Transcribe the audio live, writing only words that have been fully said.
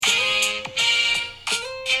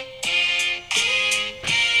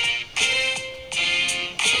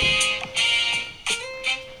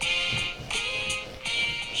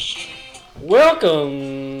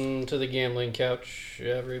Welcome to the Gambling Couch,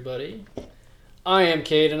 everybody. I am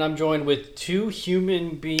Kate, and I'm joined with two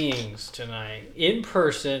human beings tonight in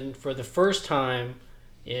person for the first time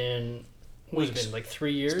in what's it been, like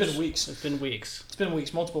 3 years? It's been weeks. It's been weeks. It's been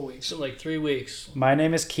weeks, multiple weeks. It's been like 3 weeks. My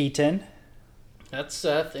name is Keaton. That's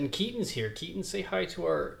Seth, and Keaton's here. Keaton, say hi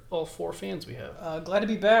to all 4 fans we have. Glad to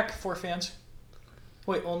be back, 4 fans.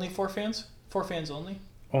 Wait, only 4 fans? 4 fans only?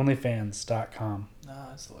 Onlyfans.com. Nah,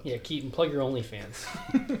 that's the website. Yeah, Keaton, plug your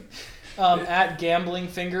OnlyFans. At Gambling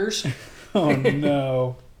Fingers. Oh,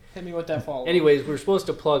 no. Hit me with that follow. Anyways, we're supposed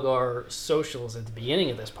to plug our socials at the beginning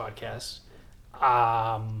of this podcast.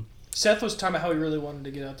 Seth was talking about how he really wanted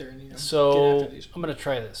to get out there and get So after these. I'm going to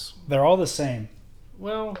try this. They're all the same.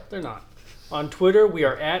 Well, they're not. On Twitter, we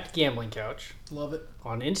are at Gambling Couch. Love it.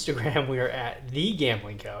 On Instagram, we are at The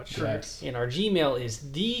Gambling Couch. Correct. And our Gmail is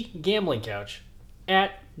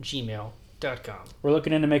thegamblingcouch@gmail.com. We're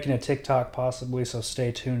looking into making a TikTok possibly, so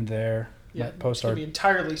stay tuned there. Yeah, Might post it's going to be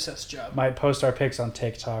entirely Seth's job. Might post our pics on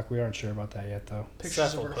TikTok. We aren't sure about that yet, though. Pictures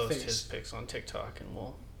Seth of will our post face. his pics on TikTok, and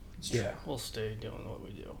Yeah. we'll stay doing what we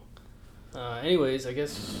do. Anyways, I guess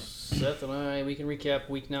Seth and I, we can recap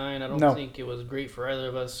week 9. I don't think it was great for either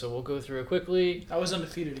of us, so we'll go through it quickly. I was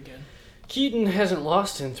undefeated again. Keaton hasn't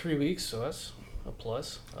lost in 3 weeks, so that's a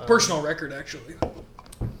plus. Personal record, actually.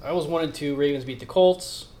 I was 1-2. Ravens beat the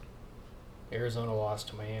Colts. Arizona lost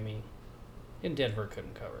to Miami. And Denver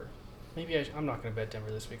couldn't cover. Maybe I'm not going to bet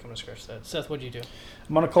Denver this week. I'm going to scratch that. Seth, what'd you do?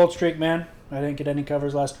 I'm on a cold streak, man. I didn't get any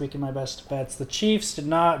covers last week in my best bets. The Chiefs did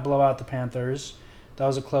not blow out the Panthers. That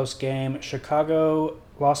was a close game. Chicago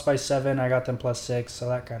lost by 7. I got them +6, so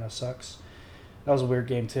that kind of sucks. That was a weird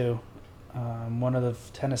game, too. One of the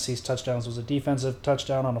Tennessee's touchdowns was a defensive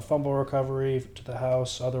touchdown on a fumble recovery to the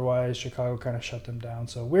house. Otherwise, Chicago kind of shut them down.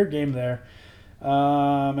 So, weird game there.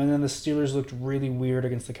 And then the Steelers looked really weird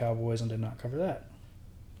against the Cowboys and did not cover that.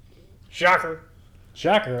 Shocker.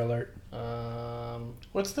 Shocker alert.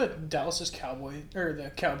 What's the Dallas's Cowboys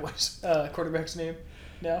quarterback's name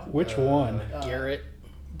now? Which one? Garrett.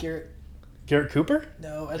 Garrett Cooper?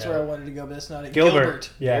 No, that's Yeah. where I wanted to go, but that's not it. Gilbert.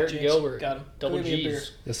 Yeah. Garrett James. Gilbert. Got him. Double Go get me a beer.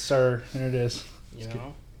 G's. Yes, sir. There it is. You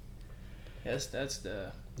know? Yes, that's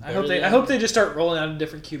the. I Better hope they just start rolling out a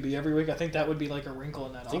different QB every week. I think that would be like a wrinkle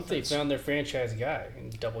in that I think offense. they found their franchise guy in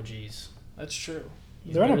Double G's. That's true.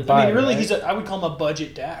 He's They're on a better bye. I mean, really, right? I would call him a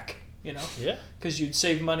budget Dak. You know, Yeah. because you'd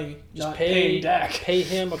save money Just not paying Dak. Pay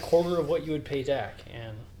him a quarter of what you would pay Dak,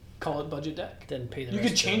 and Call it budget Dak. then pay the You rest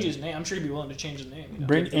could change to, his name. I'm sure he'd be willing to change his name. You know?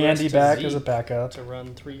 Bring Give the rest Andy to back Zeke. as a backup. to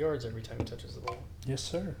run 3 yards every time he touches the ball. Yes,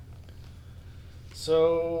 sir.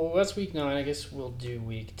 So that's week 9. I guess we'll do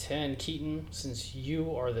week 10. Keaton, since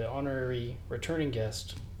you are the honorary returning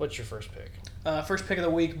guest, what's your first pick? First pick of the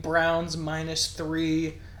week: Browns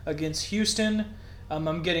 -3 against Houston.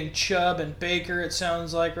 I'm getting Chubb and Baker, it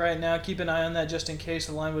sounds like, right now. Keep an eye on that just in case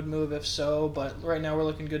the line would move if so, but right now we're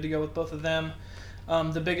looking good to go with both of them.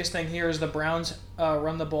 The biggest thing here is the Browns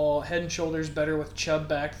run the ball head and shoulders better with Chubb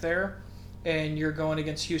back there, and you're going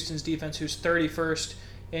against Houston's defense, who's 31st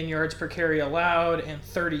in yards per carry allowed and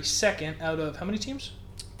 32nd out of how many teams?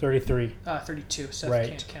 33. 32. Seth Right.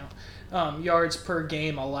 can't count. Yards per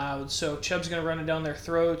game allowed. So Chubb's going to run it down their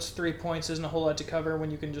throats. 3 points isn't a whole lot to cover when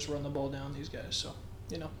you can just run the ball down these guys. So,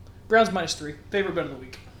 Browns -3. Favorite bet of the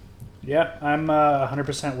week. Yeah, I'm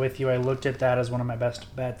 100% with you. I looked at that as one of my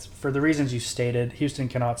best bets. For the reasons you stated, Houston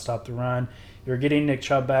cannot stop the run. You're getting Nick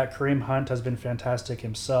Chubb back. Kareem Hunt has been fantastic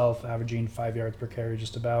himself, averaging 5 yards per carry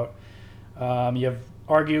just about. You have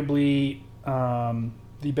arguably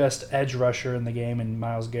the best edge rusher in the game in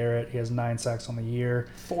Myles Garrett. He has 9 sacks on the year.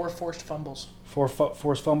 4 forced fumbles. 4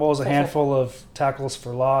 forced fumbles, a handful of tackles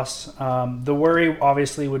for loss. The worry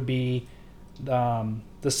obviously would be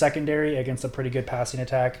the secondary against a pretty good passing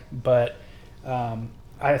attack, but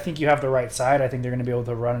I think you have the right side. I think they're going to be able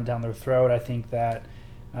to run it down their throat. I think that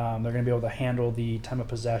they're going to be able to handle the time of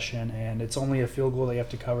possession, and it's only a field goal they have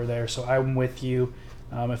to cover there. So I'm with you.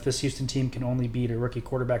 If this Houston team can only beat a rookie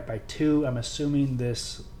quarterback by 2, I'm assuming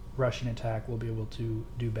this rushing attack will be able to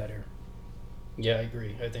do better. Yeah, I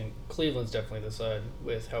agree. I think Cleveland's definitely the side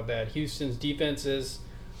with how bad Houston's defense is.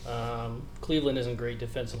 Cleveland isn't great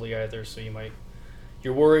defensively either, so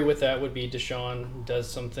your worry with that would be Deshaun does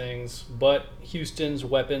some things, but Houston's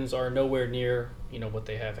weapons are nowhere near what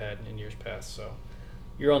they have had in years past. So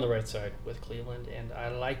you're on the right side with Cleveland, and I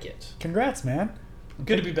like it. Congrats, man.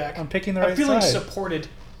 Good to be back. I'm picking the right I'm feeling side. supported.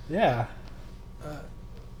 Yeah.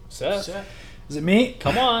 Seth, Is it me?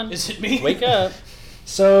 come on. Is it me? Wake up.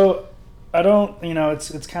 So I don't,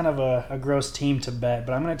 it's kind of a gross team to bet,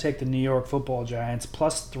 but I'm going to take the New York Football Giants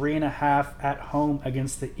 +3.5 at home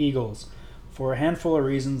against the Eagles. for a handful of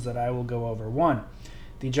reasons that I will go over. One,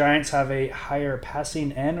 the Giants have a higher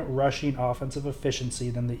passing and rushing offensive efficiency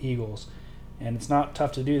than the Eagles. And it's not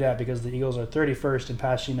tough to do that because the Eagles are 31st in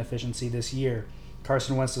passing efficiency this year.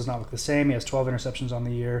 Carson Wentz does not look the same. He has 12 interceptions on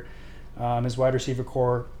the year. His wide receiver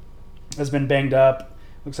core has been banged up.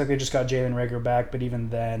 Looks like they just got Jalen Reagor back, but even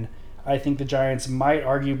then, I think the Giants might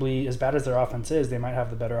arguably, as bad as their offense is, they might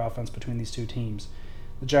have the better offense between these two teams.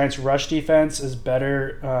 The Giants' rush defense is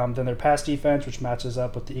better than their pass defense, which matches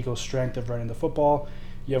up with the Eagles' strength of running the football.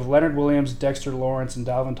 You have Leonard Williams, Dexter Lawrence, and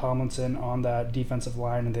Dalvin Tomlinson on that defensive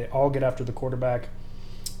line, and they all get after the quarterback.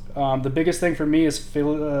 The biggest thing for me is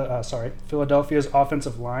Philadelphia's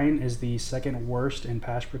offensive line is the second worst in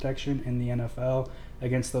pass protection in the NFL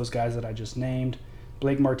against those guys that I just named.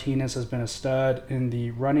 Blake Martinez has been a stud in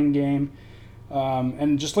the running game.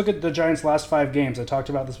 And just look at the Giants' last 5 games. I talked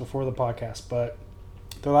about this before the podcast, but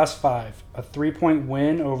their last 5, a 3-point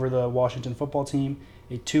win over the Washington football team,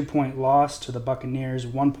 a 2-point loss to the Buccaneers,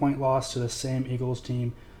 1-point loss to the same Eagles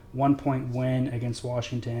team, 1-point win against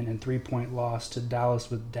Washington, and 3-point loss to Dallas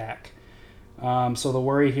with Dak. So the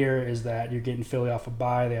worry here is that you're getting Philly off a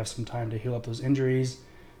bye. They have some time to heal up those injuries,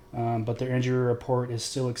 but their injury report is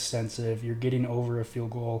still extensive. You're getting over a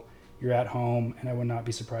field goal. You're at home, and I would not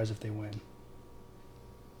be surprised if they win.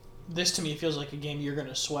 This to me feels like a game you're going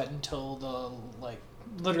to sweat until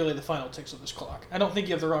literally the final ticks of this clock. I don't think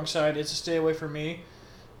you have the wrong side. It's a stay away for me,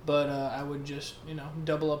 but I would just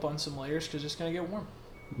double up on some layers because it's going to get warm.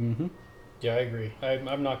 Mm-hmm. Yeah, I agree.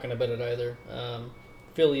 I'm not going to bet it either.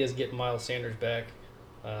 Philly is getting Miles Sanders back.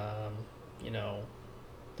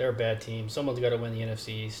 They're a bad team. Someone's got to win the NFC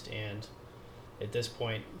East, and at this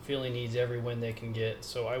point, Philly needs every win they can get.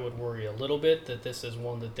 So I would worry a little bit that this is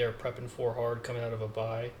one that they're prepping for hard coming out of a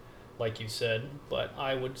bye, like you said. But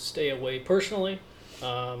I would stay away personally.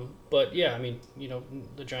 But yeah,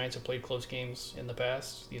 the Giants have played close games in the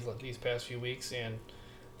past, these past few weeks, and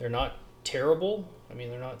they're not terrible.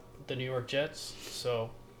 They're not the New York Jets, so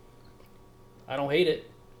I don't hate it.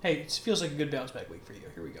 Hey, it feels like a good bounce back week for you.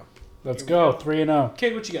 Here we go. Let's go. 3-0.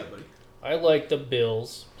 Kate, what you got, buddy? I like the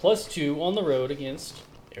Bills +2 on the road against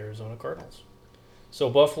Arizona Cardinals. So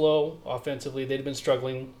Buffalo, offensively, they've been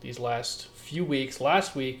struggling these last few weeks.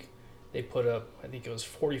 Last week, they put up, I think it was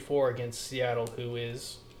 44 against Seattle,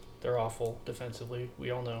 they're awful defensively. We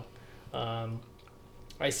all know.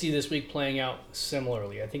 I see this week playing out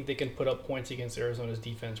similarly. I think they can put up points against Arizona's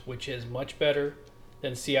defense, which is much better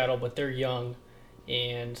than Seattle, but they're young.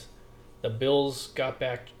 And the Bills got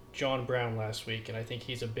back John Brown last week, and I think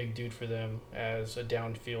he's a big dude for them as a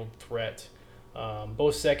downfield threat.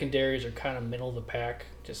 Both secondaries are kind of middle of the pack,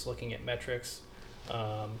 just looking at metrics.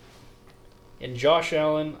 And Josh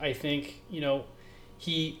Allen, I think,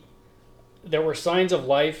 there were signs of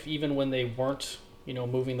life even when they weren't,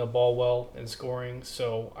 moving the ball well and scoring.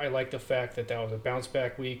 So I like the fact that was a bounce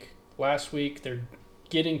back week. Last week, they're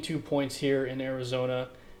getting 2 points here in Arizona.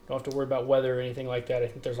 Don't have to worry about weather or anything like that. I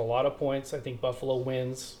think there's a lot of points. I think Buffalo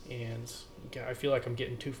wins, and I feel like I'm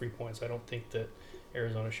getting 2 free points. I don't think that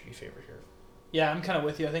Arizona should be favored here. Yeah, I'm kind of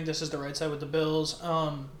with you. I think this is the right side with the Bills.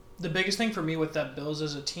 The biggest thing for me with that Bills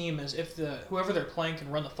as a team is if whoever they're playing can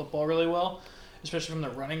run the football really well, especially from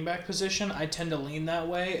the running back position, I tend to lean that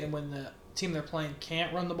way. And when the team they're playing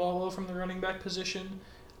can't run the ball well from the running back position,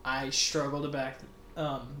 I struggle to back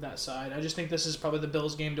that side. I just think this is probably the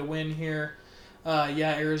Bills' game to win here.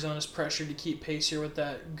 Arizona's pressured to keep pace here with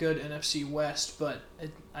that good NFC West, but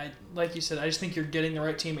like you said, I just think you're getting the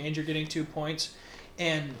right team and you're getting 2 points.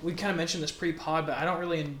 And we kind of mentioned this pre-pod, but I don't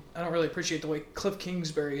really appreciate the way Cliff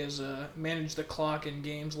Kingsbury has managed the clock in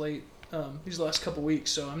games late these last couple weeks.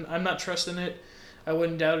 So I'm not trusting it. I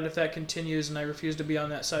wouldn't doubt it if that continues, and I refuse to be on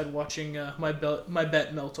that side watching my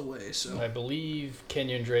bet melt away. So I believe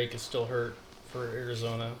Kenyon Drake is still hurt for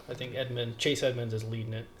Arizona. I think Chase Edmonds is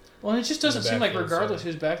leading it. Well, it just doesn't seem like regardless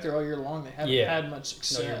who's back there all year long, they haven't had much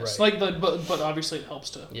success. No, you're right. But obviously it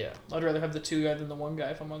helps to. Yeah. I'd rather have the 2 guy than the 1 guy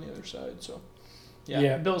if I'm on the other side. So,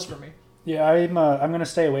 yeah. Bills for me. Yeah, I'm going to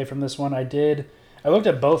stay away from this one. I looked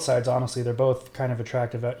at both sides, honestly. They're both kind of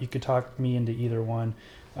attractive. You could talk me into either one.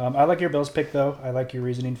 I like your Bills pick, though. I like your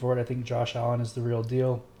reasoning for it. I think Josh Allen is the real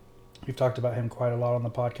deal. We've talked about him quite a lot on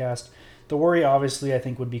the podcast. The worry, obviously, I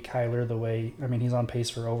think would be Kyler. He's on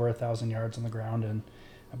pace for over 1,000 yards on the ground, and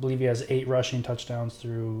I believe he has 8 rushing touchdowns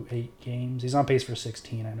through 8 games. He's on pace for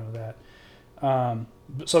 16, I know that.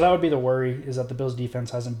 So that would be the worry, is that the Bills'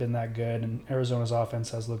 defense hasn't been that good, and Arizona's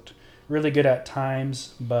offense has looked really good at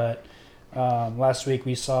times. But last week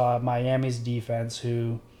we saw Miami's defense,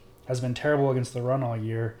 who has been terrible against the run all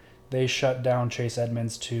year. They shut down Chase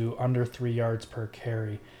Edmonds to under 3 yards per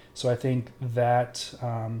carry. So I think that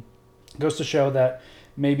Goes to show that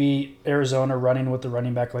maybe Arizona running with the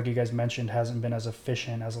running back, like you guys mentioned, hasn't been as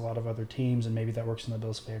efficient as a lot of other teams, and maybe that works in the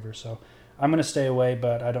Bills' favor. So I'm going to stay away,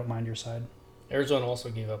 but I don't mind your side. Arizona also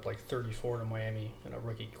gave up like 34 to Miami and a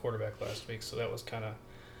rookie quarterback last week, so that was kind of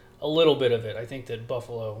a little bit of it. I think that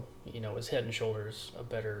Buffalo, is head and shoulders a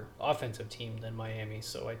better offensive team than Miami,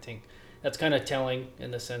 so I think that's kind of telling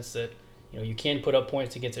in the sense that, you can put up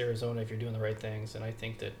points against Arizona if you're doing the right things, and I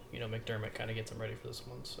think that, McDermott kind of gets them ready for this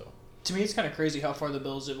one. So to me, it's kind of crazy how far the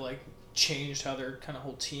Bills have changed how their kind of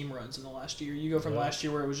whole team runs in the last year. You go from last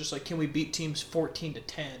year where it was just can we beat teams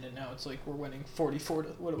 14-10, and now it's we're winning 44 to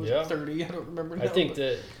 30. I don't remember. I think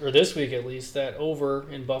or this week at least, that over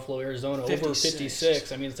in Buffalo, Arizona, 56. over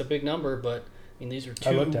 56. I mean, it's a big number, but these are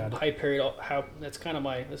two high period. That's kind of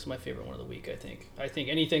this is my favorite one of the week. I think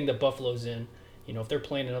anything that Buffalo's in. If they're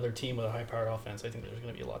playing another team with a high-powered offense, I think there's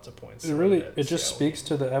going to be lots of points. It just speaks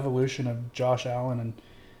to the evolution of Josh Allen and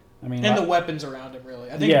the weapons around him,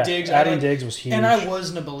 really. I think Diggs was huge. And I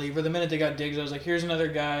wasn't a believer. The minute they got Diggs, I was like, here's another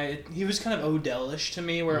guy. He was kind of Odell-ish to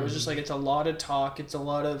me, where it was just it's a lot of talk. It's a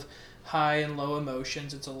lot of high and low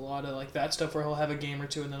emotions. It's a lot of that stuff where he'll have a game or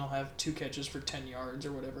two and then he'll have 2 catches for 10 yards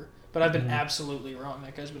or whatever. But I've been absolutely wrong.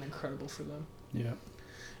 That guy's been incredible for them. Yeah.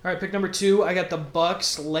 All right, pick number 2. I got the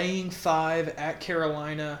Bucks laying 5 at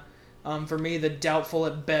Carolina. For me, the doubtful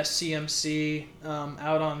at best CMC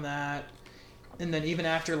out on that. And then even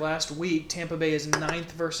after last week, Tampa Bay is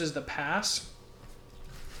 9th versus the pass.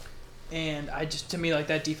 And to me,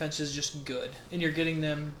 that defense is just good. And you're getting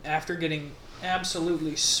them after getting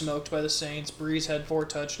absolutely smoked by the Saints. Breeze had 4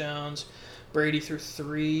 touchdowns. Brady threw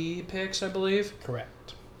 3 picks, I believe.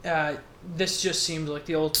 Correct. This just seems like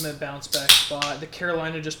the ultimate bounce back spot. The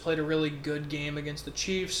Carolina just played a really good game against the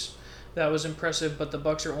Chiefs. That was impressive, but the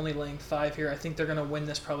Bucks are only laying 5 here. I think they're going to win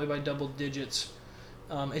this probably by double digits.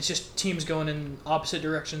 It's just teams going in opposite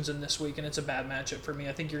directions in this week, and it's a bad matchup for me.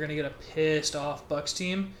 I think you're going to get a pissed off Bucks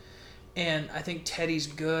team, and I think Teddy's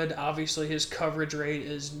good. Obviously, his coverage rate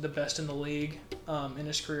is the best in the league in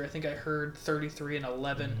his career. I think I heard 33 and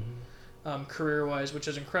 11. Career-wise, which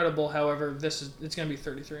is incredible. However, it's going to be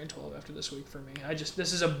 33 and 12 after this week for me.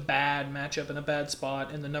 This is a bad matchup in a bad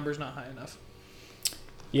spot, and the number's not high enough.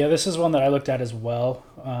 Yeah, this is one that I looked at as well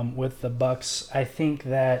with the Bucks. I think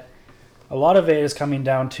that a lot of it is coming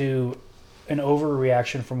down to an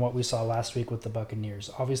overreaction from what we saw last week with the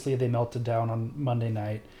Buccaneers. Obviously, they melted down on Monday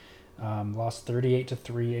night, lost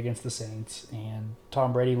 38-3 against the Saints, and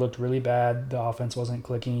Tom Brady looked really bad. The offense wasn't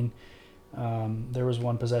clicking. There was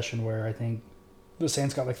one possession where I think the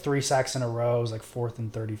Saints got 3 sacks in a row. It was 4th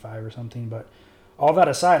and 35 or something. But all that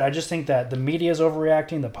aside, I just think that the media is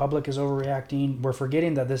overreacting. The public is overreacting. We're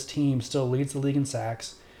forgetting that this team still leads the league in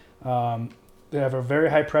sacks. They have a very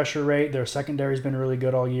high pressure rate. Their secondary has been really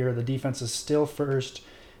good all year. The defense is still first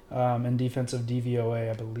in defensive DVOA,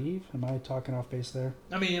 I believe. Am I talking off base there?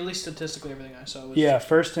 I mean, at least statistically, everything I saw was...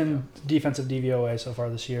 first in defensive DVOA so far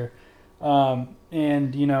this year.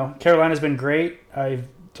 And, Carolina's been great. I've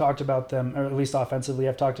talked about them, or at least offensively,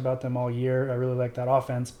 I've talked about them all year. I really like that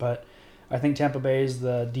offense, but I think Tampa Bay is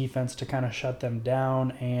the defense to kind of shut them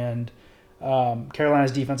down, and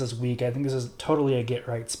Carolina's defense is weak. I think this is totally a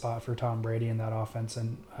get-right spot for Tom Brady in that offense,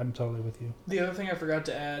 and I'm totally with you. The other thing I forgot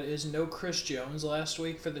to add is no Chris Jones last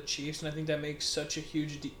week for the Chiefs, and I think that makes such a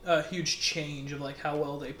huge change of how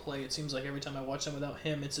well they play. It seems like every time I watch them without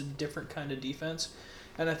him, it's a different kind of defense.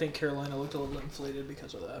 And I think Carolina looked a little inflated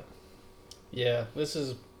because of that. Yeah, I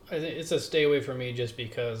think it's a stay away for me just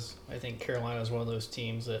because I think Carolina is one of those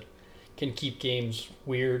teams that can keep games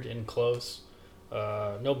weird and close.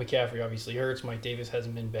 No McCaffrey obviously hurts. Mike Davis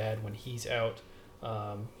hasn't been bad when he's out.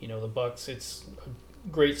 The Bucks, it's a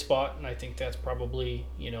great spot, and I think that's probably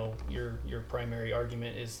your primary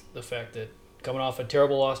argument is the fact that coming off a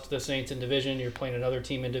terrible loss to the Saints in division, you're playing another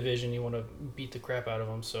team in division, you want to beat the crap out of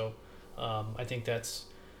them. So I think that's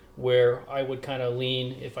where I would kind of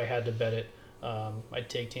lean if I had to bet it. I'd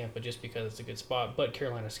take Tampa just because it's a good spot, but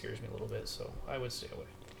Carolina scares me a little bit, so I would stay away.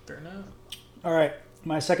 Fair enough. All right,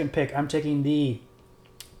 my second pick, I'm taking the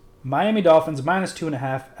Miami Dolphins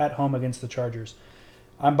 -2.5 at home against the Chargers.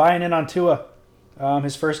 I'm buying in on Tua.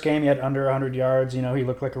 His first game, he had under 100 yards. He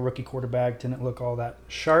looked like a rookie quarterback, didn't look all that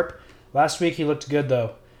sharp. Last week, he looked good,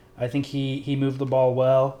 though. I think he moved the ball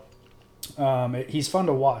well. He's fun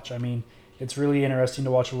to watch. I mean, it's really interesting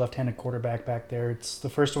to watch a left-handed quarterback back there. It's the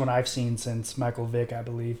first one I've seen since Michael Vick, I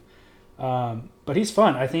believe. But he's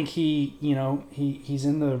fun. I think he's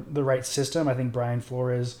in the right system. I think Brian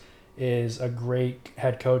Flores is a great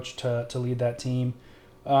head coach to lead that team.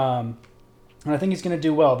 And I think he's going to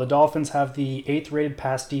do well. The Dolphins have the 8th rated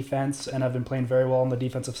pass defense and have been playing very well on the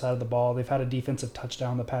defensive side of the ball. They've had a defensive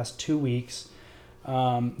touchdown the past 2 weeks.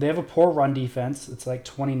 They have a poor run defense. It's like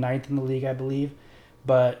 29th in the league, I believe.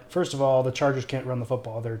 But first of all, the Chargers can't run the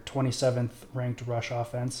football. They're 27th ranked rush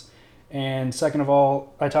offense. And second of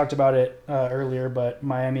all, I talked about it earlier, but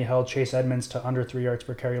Miami held Chase Edmonds to under 3 yards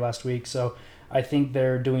per carry last week. So I think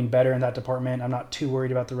they're doing better in that department. I'm not too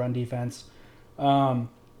worried about the run defense.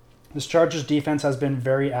 This Chargers defense has been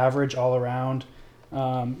very average all around.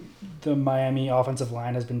 The Miami offensive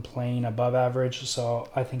line has been playing above average, so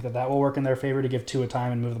I think that will work in their favor to give Tua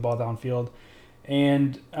time and move the ball downfield.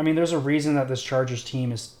 And, I mean, there's a reason that this Chargers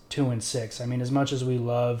team is 2-6. I mean, as much as we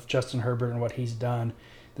love Justin Herbert and what he's done,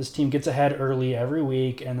 this team gets ahead early every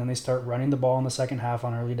week, and then they start running the ball in the second half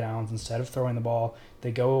on early downs instead of throwing the ball.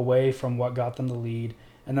 They go away from what got them the lead,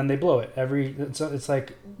 and then they blow it. It's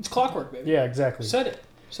like... It's clockwork, baby. Yeah, exactly. Set it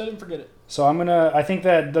and forget it. So I think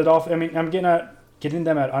that the Dolphins... I mean, I'm getting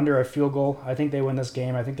them at under a field goal. I think they win this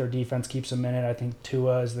game. I think their defense keeps them in it. I think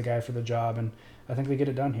Tua is the guy for the job, and I think they get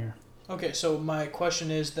it done here. Okay, so my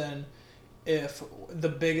question is then, if the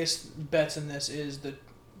biggest bets in this is that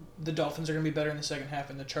the Dolphins are going to be better in the second half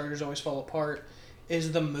and the Chargers always fall apart,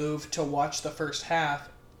 is the move to watch the first half?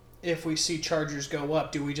 If we see Chargers go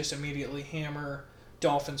up, do we just immediately hammer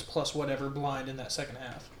Dolphins plus whatever blind in that second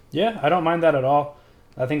half? Yeah, I don't mind that at all.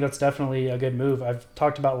 I think that's definitely a good move. I've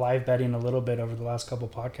talked about live betting a little bit over the last couple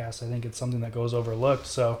podcasts. I think it's something that goes overlooked.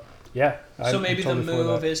 So, yeah. So maybe the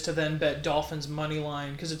move is to then bet Dolphins money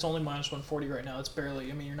line, because it's only minus 140 right now. It's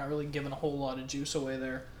barely, I mean, you're not really giving a whole lot of juice away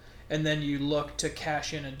there. And then you look to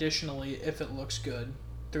cash in additionally if it looks good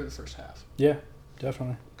through the first half. Yeah,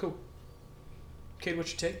 definitely. Cool. Cade,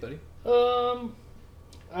 what's your take, buddy?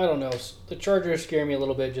 I don't know. The Chargers scare me a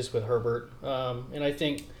little bit just with Herbert. And I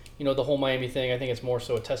think, the whole Miami thing, I think it's more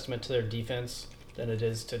so a testament to their defense than it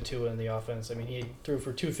is to Tua in the offense. I mean, he threw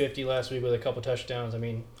for 250 last week with a couple touchdowns. I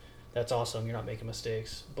mean, that's awesome. You're not making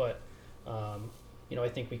mistakes. But, I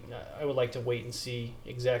think I would like to wait and see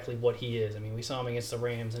exactly what he is. I mean, we saw him against the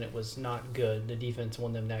Rams, and it was not good. The defense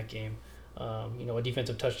won them that game. A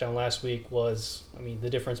defensive touchdown last week was, the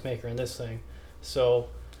difference maker in this thing. So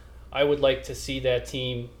I would like to see that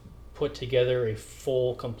team put together a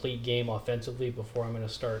full, complete game offensively before I'm going to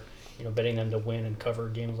start, betting them to win and cover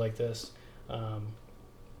games like this.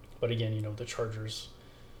 But again, the Chargers,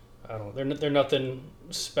 I don't know. They're nothing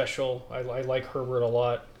special. I like Herbert a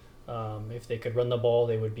lot. If they could run the ball,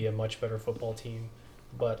 they would be a much better football team.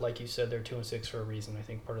 But like you said, they're 2-6 for a reason. I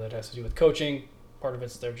think part of that has to do with coaching. Part of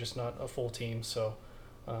it's they're just not a full team. So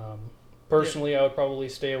personally, I would probably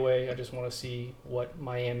stay away. I just want to see what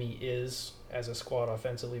Miami is as a squad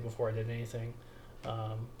offensively before I did anything.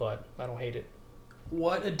 But I don't hate it.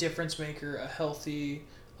 What a difference maker a healthy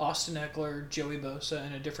Austin Eckler, Joey Bosa,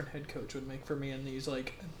 and a different head coach would make for me in these.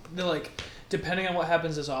 Depending on what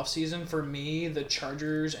happens this offseason, for me, the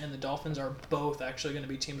Chargers and the Dolphins are both actually going to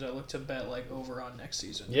be teams I look to bet over on next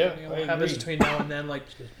season. Yeah, what happens between now and then,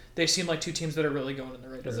 they seem like two teams that are really going in the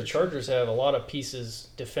right direction. Because the Chargers have a lot of pieces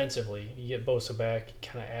defensively. You get Bosa back,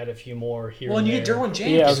 kind of add a few more here and you there. get Derwin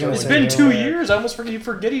James. Yeah, it's been 2 years. I almost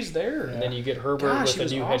forget he's there. And then you get Herbert with a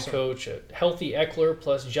new head coach, a healthy Eckler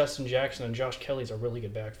plus Justin Jackson and Josh Kelly's a really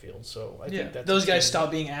good backfield. So I think that's those guys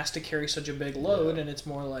stop being asked to carry such a big load, and it's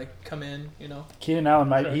more like come in, Keaton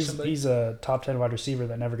Allen, he's a top 10 wide receiver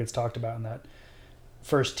that never gets talked about in that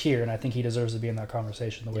first tier, and I think he deserves to be in that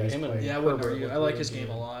conversation the way he's playing. Yeah, I wouldn't argue. I like his game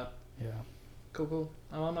a lot. Yeah. Cool.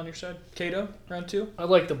 I'm on your side. Cato, round 2. I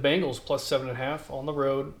like the Bengals plus 7.5 on the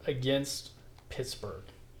road against Pittsburgh.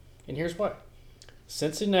 And here's why.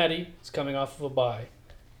 Cincinnati is coming off of a bye.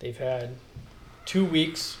 They've had 2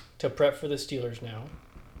 weeks to prep for the Steelers now.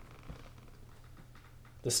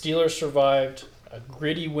 The Steelers survived a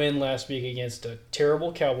gritty win last week against a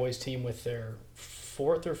terrible Cowboys team with their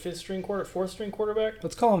fourth string quarterback.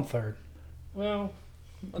 Let's call him third. Well,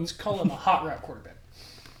 let's call him a hot route quarterback.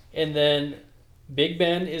 And then Big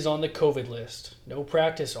Ben is on the COVID list. No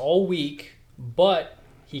practice all week, but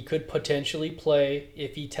he could potentially play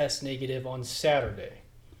if he tests negative on Saturday,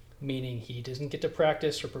 meaning he doesn't get to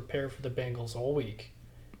practice or prepare for the Bengals all week.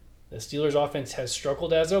 The Steelers' offense has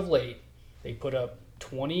struggled as of late. They put up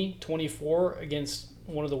 24 against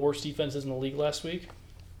one of the worst defenses in the league last week.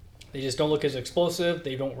 They just don't look as explosive.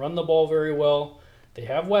 They don't run the ball very well. They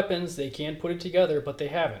have weapons. They can put it together, but they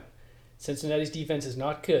haven't. Cincinnati's defense is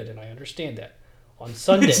not good, and I understand that. On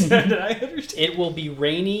Sunday, it will be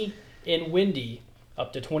rainy and windy,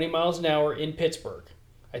 up to 20 miles an hour in Pittsburgh.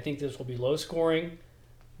 I think this will be low scoring.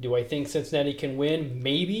 Do I think Cincinnati can win?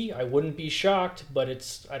 Maybe. I wouldn't be shocked, but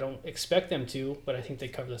I don't expect them to, but I think they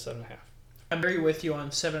cover the 7.5. I'm very with you on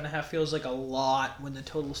 7.5 feels like a lot when the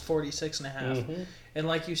total is 46.5. Mm-hmm. And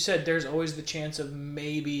like you said, there's always the chance of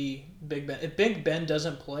maybe Big Ben. If Big Ben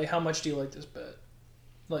doesn't play, how much do you like this bet?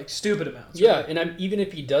 Like stupid amounts. Yeah, right? and even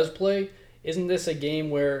if he does play, isn't this a game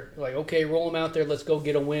where, like, okay, roll him out there, let's go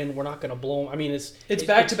get a win. We're not going to blow him. I mean, it's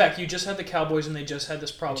back to back. You just had the Cowboys, and they just had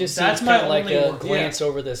this problem. Just That's seems my kind of only like a worry. glance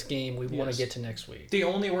over this game we want Yes. to get to next week. The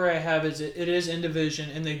only worry I have is it is in division,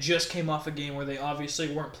 and they just came off a game where they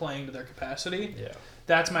obviously weren't playing to their capacity. Yeah.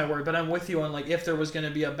 That's my worry. But I'm with you on, like, if there was going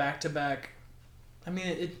to be a back-to-back. I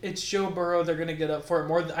mean, it's Joe Burrow. They're going to get up for it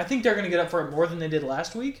more. I think they're going to get up for it more than they did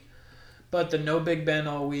last week. But the no Big Ben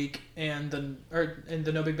all week and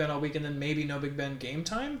the no Big Ben all week and then maybe no Big Ben game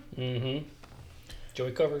time. Mm-hmm.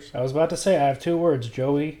 Joey covers. I was about to say, I have 2 words.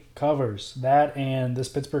 Joey covers. That and this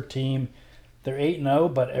Pittsburgh team, they're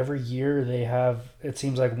 8-0, but every year they have, it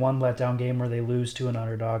seems like, one letdown game where they lose to an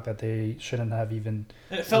underdog that they shouldn't have even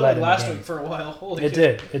And it felt let like in the last game. week for a while. Holy It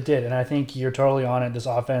shit. did. And I think you're totally on it. This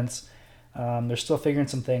offense, they're still figuring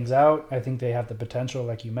some things out. I think they have the potential,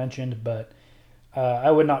 like you mentioned, but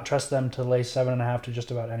I would not trust them to lay 7.5 to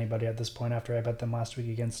just about anybody at this point after I bet them last week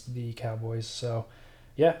against the Cowboys. So,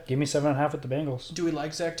 yeah, give me 7.5 with the Bengals. Do we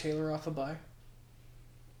like Zach Taylor off a bye?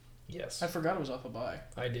 Yes, I forgot it was off a bye.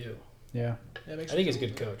 I do. Yeah. That makes I me think he's a feel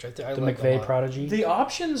good good. coach. I The like him a McVay lot. prodigy. The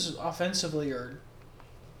options offensively are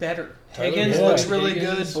better. Tyler Higgins Boyd, looks really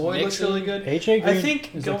Higgins, good. Boyd looks Mixon. really good. AJ Green I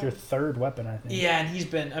think is like your third weapon, I think. Yeah, and he's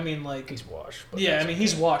been. I mean, like. He's washed. But Yeah, I that's mean, okay.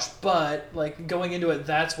 he's washed, but, like, going into it,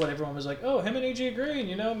 that's what everyone was like, oh, him and A.J.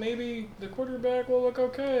 Green, maybe the quarterback will look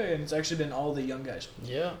okay. And it's actually been all the young guys.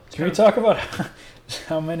 Yeah. Can we talk about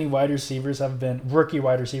how many rookie wide receivers have been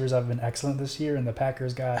excellent this year, and the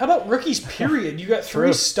Packers got... How about rookies, period? You got 3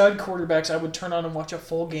 True. stud quarterbacks I would turn on and watch a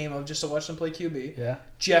full game of just to watch them play QB. Yeah.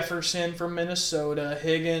 Jefferson for Minnesota,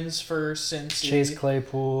 Higgins for Cincy. Chase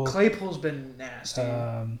Claypool. Claypool's been nasty.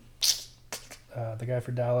 The guy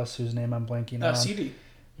for Dallas, whose name I'm blanking on. CD.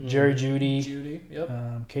 Jerry Jeudy. Judy, yep.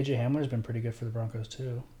 KJ Hamler's been pretty good for the Broncos,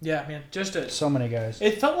 too. Yeah, man, just a... So many guys.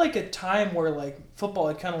 It felt like a time where, like, football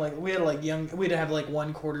had kind of like... We'd have, like,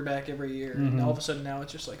 one quarterback every year. And Mhm. all of a sudden now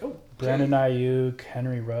it's just like, oh... Brandon Ayuk,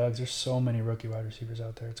 Henry Ruggs. There's so many rookie wide receivers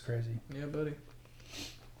out there. It's crazy. Yeah, buddy.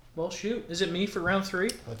 Well, shoot. Is it me for round 3?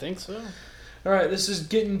 I think so. All right, this is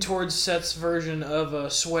getting towards Seth's version of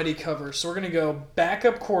a sweaty cover. So we're going to go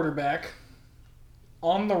backup quarterback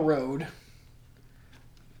on the road.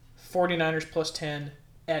 49ers plus 10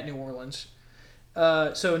 at New Orleans.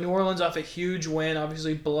 So New Orleans off a huge win,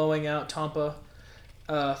 obviously blowing out Tampa.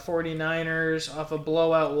 49ers off a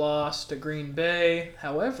blowout loss to Green Bay.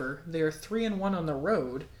 However, they are 3-1 on the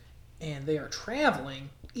road, and they are traveling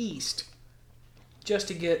east just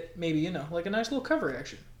to get maybe, like a nice little cover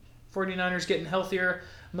action. 49ers getting healthier.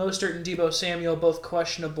 Mostert and Deebo Samuel both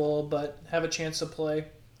questionable, but have a chance to play.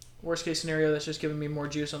 Worst case scenario, that's just giving me more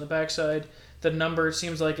juice on the backside. The number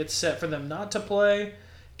seems like it's set for them not to play.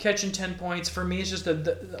 Catching 10 points, for me, it's just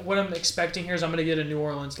what I'm expecting here is I'm going to get a New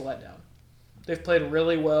Orleans letdown. They've played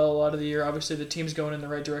really well a lot of the year. Obviously, the team's going in the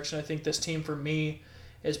right direction. I think this team, for me,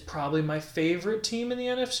 is probably my favorite team in the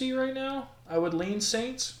NFC right now. I would lean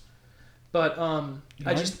Saints. But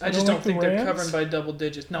I just don't think they're covering by double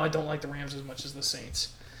digits. No, I don't like the Rams as much as the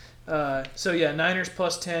Saints. So, yeah, Niners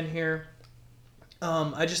plus 10 here.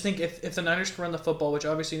 I just think if the Niners can run the football, which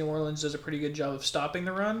obviously New Orleans does a pretty good job of stopping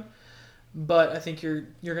the run, but I think you're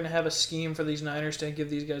going to have a scheme for these Niners to give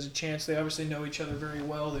these guys a chance. They obviously know each other very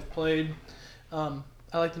well. They've played. I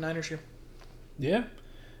like the Niners here. Yeah.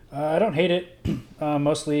 I don't hate it,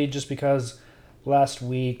 mostly just because last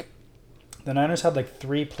week the Niners had like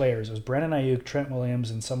 3 players. It was Brandon Ayuk, Trent Williams,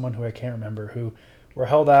 and someone who I can't remember who were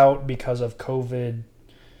held out because of COVID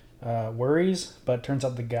worries, but it turns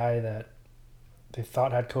out the guy that they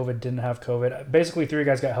thought had COVID didn't have COVID. Basically, 3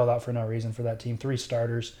 guys got held out for no reason for that team. 3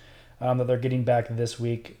 starters that they're getting back this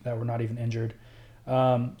week that were not even injured.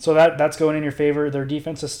 So that's going in your favor. Their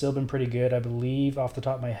defense has still been pretty good. I believe, off the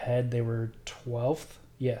top of my head, they were 12th.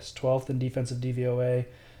 Yes, 12th in defensive DVOA.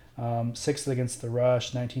 6th against the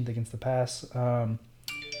rush, 19th against the pass.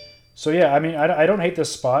 So, yeah, I mean, I don't hate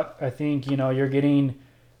this spot. I think, you're getting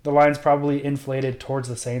the line's probably inflated towards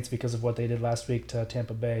the Saints because of what they did last week to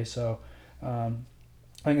Tampa Bay. So, I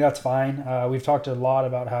think that's fine. We've talked a lot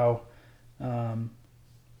about how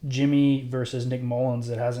Jimmy versus Nick Mullins,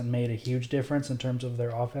 it hasn't made a huge difference in terms of their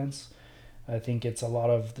offense. I think it's a lot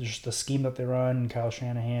of just the scheme that they run, Kyle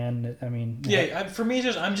Shanahan. I mean, yeah, for me,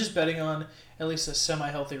 I'm just betting on at least a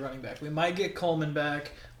semi-healthy running back. We might get Coleman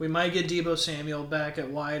back. We might get Deebo Samuel back at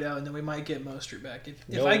wideout, and then we might get Mostert back.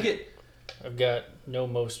 If I get... I've got no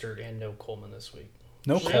Mostert and no Coleman this week.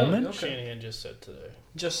 No Really? Coleman? Okay. Shanahan just said today.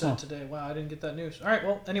 Just said today. Wow, I didn't get that news. All right,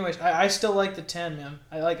 well, anyways, I still like the 10, man.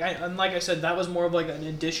 And like I said, that was more of like an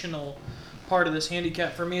additional part of this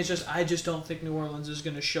handicap for me. It's just I just don't think New Orleans is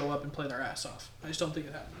going to show up and play their ass off. I just don't think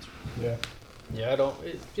it happens. Yeah. Yeah, I don't.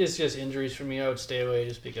 It's just injuries for me. I would stay away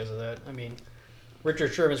just because of that. I mean,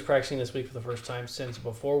 Richard Sherman's practicing this week for the first time since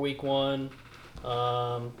before week 1.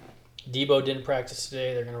 Debo didn't practice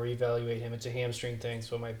today. They're going to reevaluate him. It's a hamstring thing,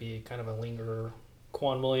 so it might be kind of a lingerer.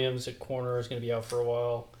 Quan Williams at corner is going to be out for a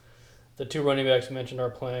while. The 2 running backs we mentioned are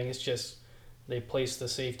playing. It's just they placed the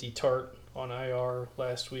safety Tart on IR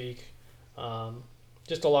last week.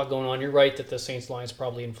 Just a lot going on. You're right that the Saints line's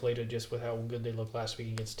probably inflated just with how good they looked last week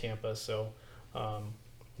against Tampa. So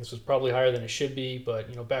this was probably higher than it should be.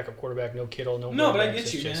 But backup quarterback, no Kittle, no. No, but I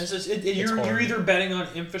backs. get you, man. Just, You're either betting on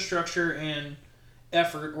infrastructure and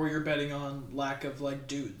effort, or you're betting on lack of like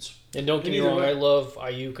dudes. And don't get me either wrong, way. I love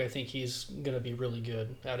Ayuk. I think he's going to be really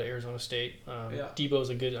good out of Arizona State. Debo's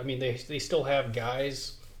a good. I mean, they still have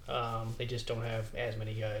guys. They just don't have as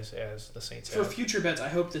many guys as the Saints For have. future bets, I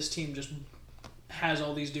hope this team just has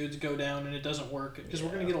all these dudes go down and it doesn't work, because we're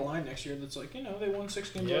going to get a line next year that's like, they won 6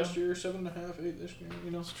 games last year, 7.5, 8 this year.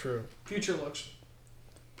 It's true. Future looks.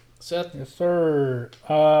 Seth? Yes, sir.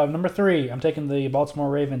 Number 3, I'm taking the Baltimore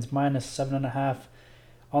Ravens minus 7.5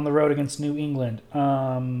 on the road against New England.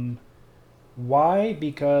 Why?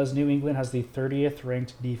 Because New England has the 30th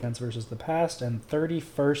ranked defense versus the pass and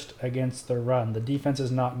 31st against the run. The defense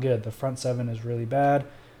is not good. The front 7 is really bad.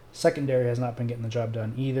 Secondary has not been getting the job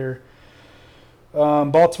done either.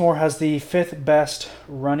 Baltimore has the 5th best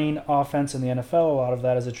running offense in the NFL. A lot of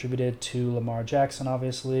that is attributed to Lamar Jackson,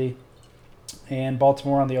 obviously. And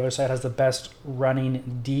Baltimore, on the other side, has the best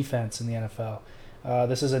running defense in the NFL.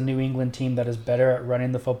 This is a New England team that is better at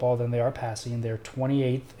running the football than they are passing. They're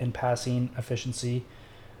 28th in passing efficiency,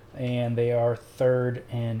 and they are 3rd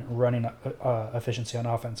in running efficiency on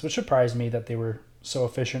offense, which surprised me that they were so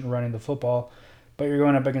efficient running the football. But you're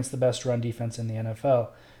going up against the best run defense in the NFL.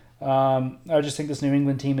 I just think this New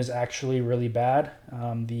England team is actually really bad.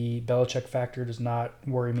 The Belichick factor does not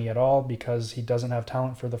worry me at all because he doesn't have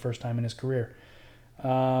talent for the first time in his career.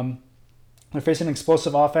 They're facing an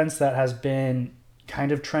explosive offense that has been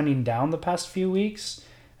kind of trending down the past few weeks.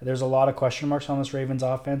 There's a lot of question marks on this Ravens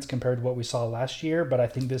offense compared to what we saw last year, but I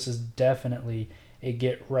think this is definitely a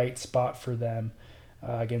get-right spot for them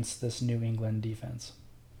against this New England defense.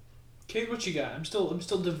 Kate, what you got? I'm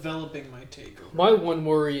still developing my take. My one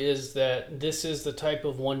worry is that this is the type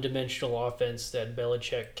of one-dimensional offense that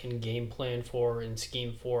Belichick can game plan for and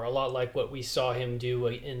scheme for, a lot like what we saw him do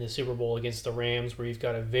in the Super Bowl against the Rams, where you've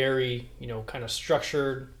got a very, kind of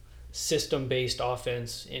structured, system-based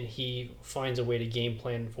offense, and he finds a way to game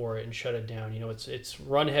plan for it and shut it down. It's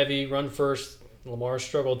run heavy, run first. Lamar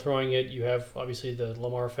struggled throwing it. You have, obviously, the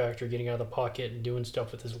Lamar factor, getting out of the pocket and doing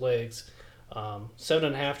stuff with his legs.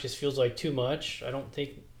 7.5 just feels like too much. I don't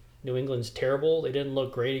think New England's terrible. They didn't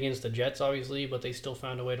look great against the Jets, obviously, but they still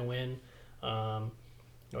found a way to win. I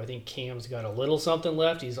think Cam's got a little something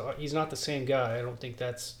left. He's not the same guy. I don't think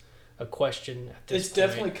that's a question at this point. It's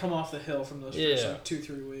definitely come off the hill from those first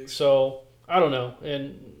 2-3 weeks. So, I don't know.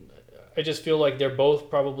 And I just feel like they're both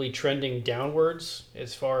probably trending downwards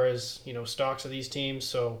as far as, stocks of these teams.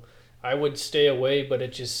 So I would stay away, but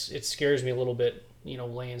it scares me a little bit.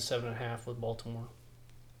 Laying 7.5 with Baltimore.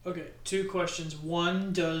 Okay, 2 questions.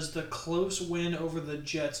 One, does the close win over the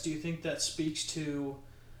Jets, do you think that speaks to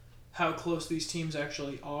how close these teams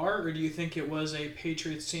actually are, or do you think it was a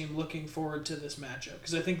Patriots team looking forward to this matchup?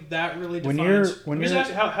 Because I think that really defines.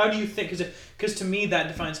 How do you think? Because to me that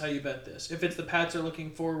defines how you bet this. If it's the Pats are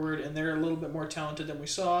looking forward and they're a little bit more talented than we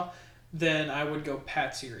saw, then I would go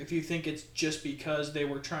Pats here. If you think it's just because they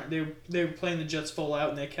were playing the Jets full out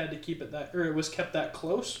and they had to keep it that, or it was kept that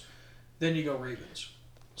close, then you go Ravens.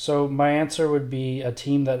 So my answer would be a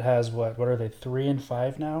team that has what are they,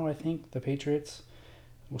 3-5 now? I think the Patriots.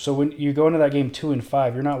 So when you go into that game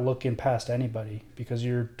 2-5, you're not looking past anybody because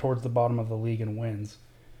you're towards the bottom of the league in wins.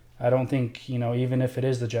 I don't think even if it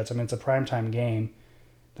is the Jets. I mean, it's a primetime game.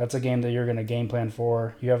 That's a game that you're going to game plan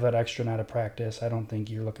for. You have that extra night of practice. I don't think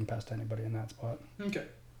you're looking past anybody in that spot. Okay.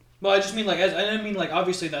 Well, I just mean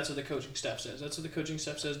obviously that's what the coaching staff says. That's what the coaching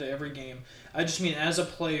staff says to every game. I just mean as a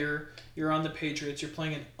player, you're on the Patriots. You're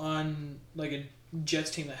playing a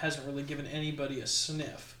Jets team that hasn't really given anybody a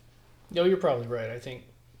sniff. No, you're probably right. I think.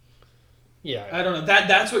 Yeah. I don't know.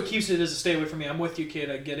 That's what keeps it as a stay away from me. I'm with you, kid.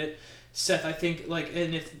 I get it. Seth, I think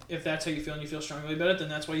and if that's how you feel and you feel strongly about it, then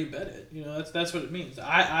that's why you bet it. That's what it means.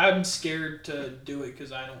 I'm scared to do it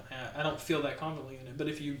because I don't feel that confidently in it. But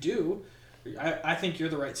if you do, I think you're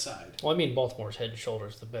the right side. Well, I mean, Baltimore's head and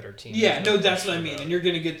shoulders the better team. Yeah, no, that's what I mean. And you're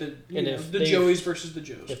going to get the Joeys versus the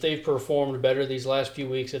Joes. If they've performed better these last few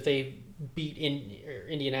weeks, if they beat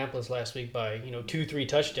Indianapolis last week by 2-3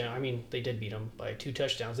 touchdowns, I mean, they did beat them by 2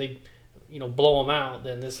 touchdowns. They blow them out,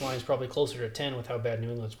 then this line's probably closer to 10 with how bad New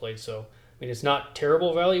England's played. So I mean, it's not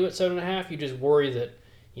terrible value at 7.5. You just worry that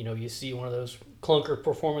you see one of those clunker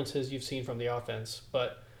performances you've seen from the offense,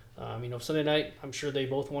 but. Sunday night, I'm sure they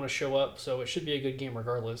both want to show up, so it should be a good game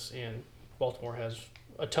regardless. And Baltimore has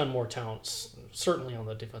a ton more talent, certainly on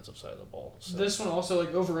the defensive side of the ball. So. This one also,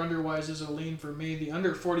 like over/under wise, is a lean for me. The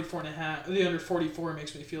under 44.5, the under 44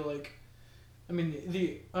 makes me feel like, I mean,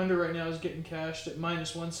 the under right now is getting cashed at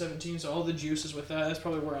 -117, so all the juice is with that. That's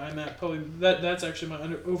probably where I'm at. Probably that's actually my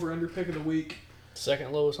over/under pick of the week.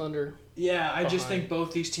 Second lowest under. Yeah, I just think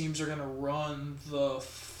both these teams are gonna run the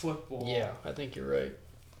football. Yeah, I think you're right.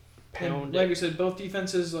 And like we said, both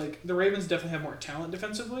defenses, like the Ravens definitely have more talent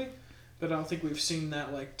defensively, but I don't think we've seen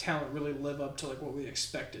that like talent really live up to like what we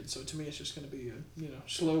expected. So to me, it's just going to be a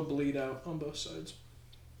slow bleed out on both sides.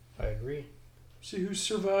 I agree. See who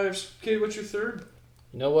survives. Okay, what's your third?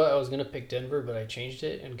 You know what? I was going to pick Denver, but I changed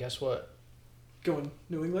it, and guess what? Going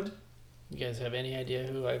New England. You guys have any idea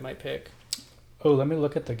who I might pick? Oh, let me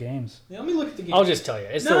look at the games. Yeah, let me look at the games. I'll just tell you.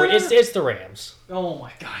 It's the Rams. Oh,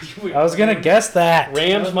 my God. I was going to guess that.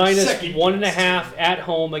 Rams -1.5 at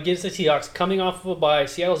home against the Seahawks, coming off of a bye.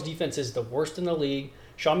 Seattle's defense is the worst in the league.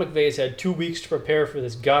 Sean McVay has had 2 weeks to prepare for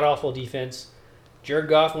this god-awful defense. Jared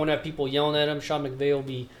Goff won't have people yelling at him. Sean McVay will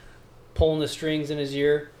be pulling the strings in his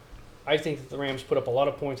ear. I think that the Rams put up a lot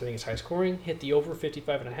of points. I think it's high scoring. Hit the over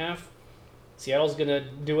 55.5. Seattle's going to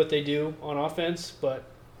do what they do on offense, but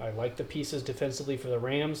I like the pieces defensively for the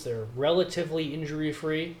Rams. They're relatively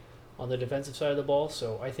injury-free on the defensive side of the ball,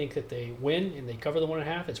 so I think that they win and they cover the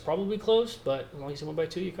 1.5. It's probably close, but as long as you win by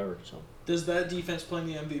 2, you cover. So. Does that defense playing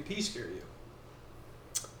the MVP scare you?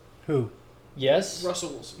 Who? Yes. Russell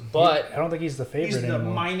Wilson. But I don't think he's the favorite anymore. He's the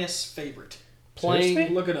anymore. minus favorite.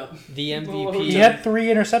 Playing Look it up. The MVP. He had 3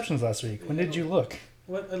 interceptions last week. When did you look?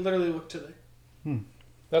 What? I literally looked today.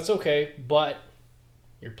 That's okay, but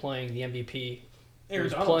you're playing the MVP. You're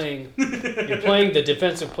playing the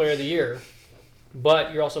defensive player of the year,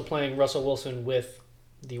 but you're also playing Russell Wilson with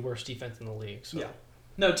the worst defense in the league. So. Yeah.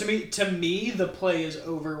 No, to me, the play is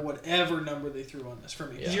over whatever number they threw on this for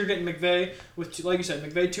me. Because you're getting McVay with, like you said,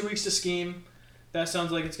 McVay 2 weeks to scheme. That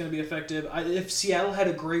sounds like it's going to be effective. If Seattle had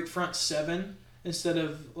a great front seven instead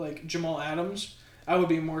of like Jamal Adams, I would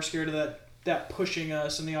be more scared of that pushing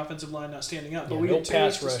us and the offensive line not standing up. But we no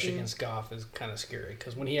pass rush against Goff is kind of scary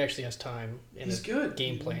because when he actually has time in his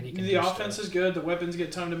game plan, he can the offense is good. The weapons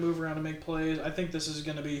get time to move around and make plays. I think this is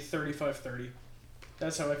going to be 35-30.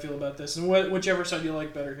 That's how I feel about this. And whichever side you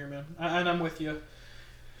like better here, man. And I'm with you.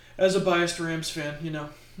 As a biased Rams fan,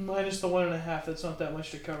 minus the 1.5, that's not that much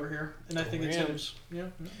to cover here. And I think Rams. Go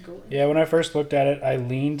Rams. Yeah, when I first looked at it, I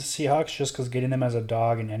leaned Seahawks just because getting them as a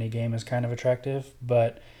dog in any game is kind of attractive.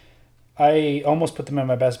 But I almost put them in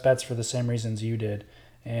my best bets for the same reasons you did.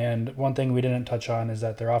 And one thing we didn't touch on is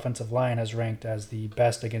that their offensive line has ranked as the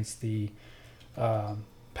best against the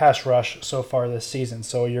pass rush so far this season.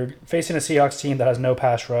 So you're facing a Seahawks team that has no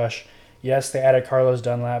pass rush. Yes, they added Carlos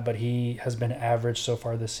Dunlap, but he has been average so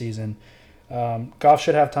far this season. Goff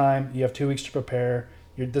should have time. You have 2 weeks to prepare.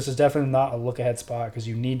 This is definitely not a look-ahead spot because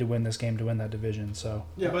you need to win this game to win that division. So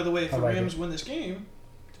yeah, by the way, if the Rams win this game,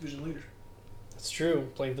 division leaders. That's true.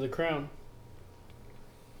 Playing for the crown.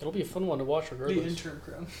 It'll be a fun one to watch regardless. The interim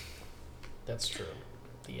crown. That's true.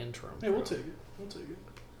 The interim crown. We'll take it.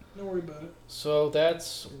 Don't worry about it. So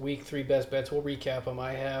that's week 3 best bets. We'll recap them.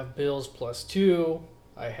 I have Bills +2.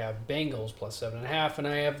 I have Bengals +7.5. And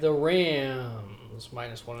I have the Rams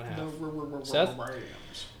 -1.5. Seth?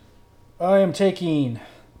 I am taking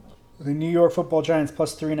the New York Football Giants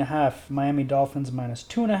 +3.5. Miami Dolphins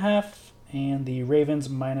 -2.5. And the Ravens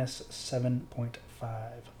 -7.5.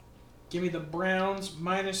 Give me the Browns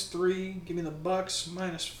 -3. Give me the Bucks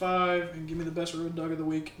 -5. And give me the best road dog of the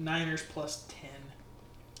week, Niners +10.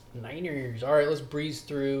 Niners. All right, let's breeze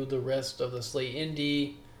through the rest of the slate.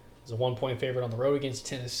 Indy is a 1-point favorite on the road against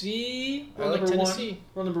Tennessee. I like Tennessee.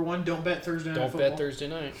 Rule number 1, don't bet Thursday night football. Don't bet Thursday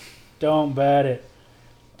night. Don't bet it.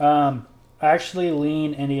 I actually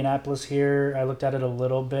lean Indianapolis here. I looked at it a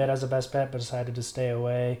little bit as a best bet, but decided to stay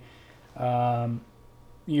away.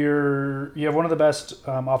 You have one of the best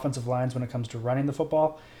offensive lines when it comes to running the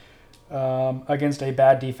football against a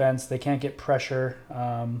bad defense. They can't get pressure.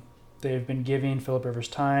 They've been giving Phillip Rivers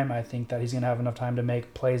time. I think that he's going to have enough time to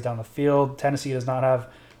make plays down the field. Tennessee does not have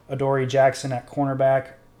Adoree Jackson at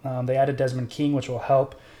cornerback. They added Desmond King, which will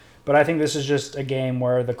help. But I think this is just a game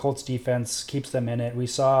where the Colts defense keeps them in it. We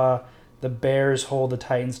saw the Bears hold the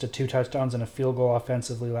Titans to 2 touchdowns and a field goal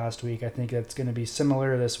offensively last week. I think it's going to be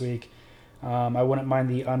similar this week. I wouldn't mind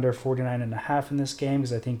the under 49.5 in this game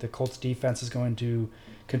because I think the Colts defense is going to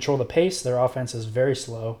control the pace. Their offense is very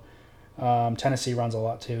slow. Tennessee runs a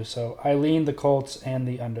lot too. So I lean the Colts and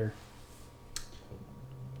the under.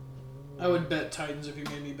 I would bet Titans if you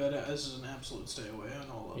made me bet it. This is an absolute stay away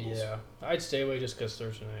on all levels. Yeah, I'd stay away just because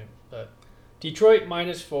Thursday night. But Detroit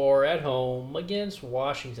 -4 at home against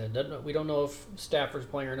Washington. We don't know if Stafford's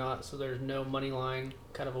playing or not, so there's no money line.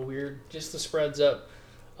 Kind of a weird, just the spreads up.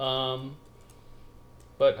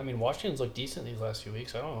 But, I mean, Washington's looked decent these last few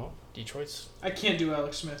weeks. I don't know. Detroit's... I can't do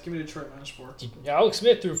Alex Smith. Give me Detroit -4. Alex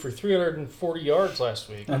Smith threw for 340 yards last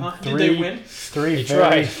week. Did they win? Three They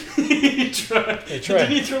tried. He tried. They tried.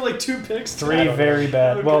 Didn't he throw like 2 picks? Three very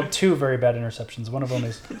bad. Okay. Well, 2 very bad interceptions. One of them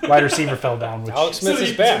is wide receiver fell down. Which, Alex Smith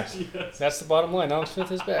is back. Yes. That's the bottom line. Alex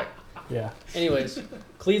Smith is back. yeah. Anyways,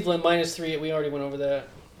 Cleveland -3. We already went over that.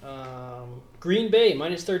 Green Bay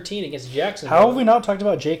 -13 against Jacksonville. How have we not talked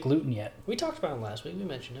about Jake Luton yet? We talked about him last week. We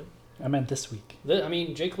mentioned him. I meant this week. I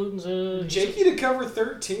mean, Jake Luton's a... Jakey to cover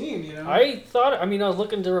 13, you know. I was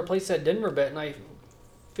looking to replace that Denver bet, and I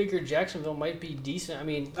figured Jacksonville might be decent. I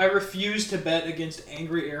mean... I refuse to bet against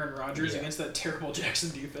angry Aaron Rodgers Yeah. against that terrible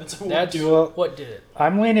Jackson defense. I won't That's do it. what did it.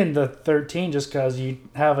 I'm leaning the 13 just because you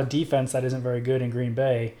have a defense that isn't very good in Green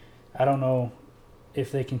Bay. I don't know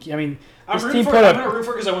if they can... I mean, I'm this rooting team for put it. I'm up... going to root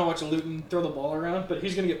for it because I want to watch Luton throw the ball around, but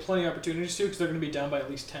he's going to get plenty of opportunities to because they're going to be down by at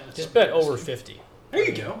least 10. Just bet over 50. There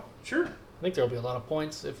you go. Sure. I think there will be a lot of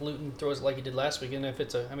points if Luton throws it like he did last week. And if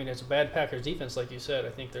it's a bad Packers defense, like you said,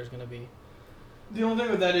 I think there's going to be... The only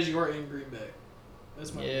thing with that is you are in Green Bay.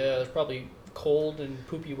 That's my Yeah, there's probably cold and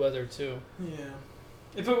poopy weather, too. Yeah.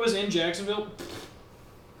 If it was in Jacksonville,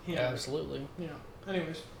 Yeah, absolutely. Yeah.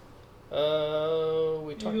 Anyways.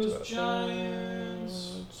 We talked Eagles, about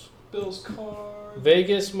Giants, Bills, Cards.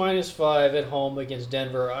 Vegas -5 at home against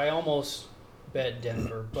Denver. I almost bet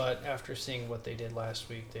Denver, but after seeing what they did last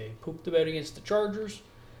week, they pooped the bet against the Chargers.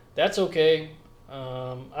 That's okay.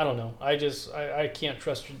 I don't know. I can't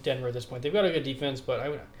trust Denver at this point. They've got a good defense, but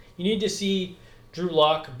you need to see Drew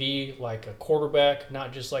Lock be like a quarterback,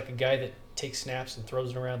 not just like a guy that takes snaps and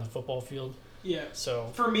throws it around the football field. Yeah.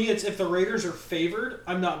 So for me, it's if the Raiders are favored,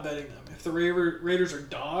 I'm not betting them. If the Raiders are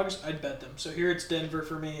dogs, I'd bet them. So here it's Denver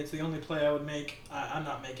for me. It's the only play I would make. I'm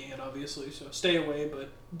not making it, obviously, so stay away, but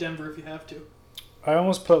Denver if you have to. I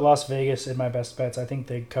almost put Las Vegas in my best bets. I think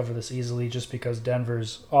they cover this easily just because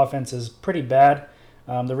Denver's offense is pretty bad.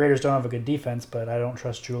 The Raiders don't have a good defense, but I don't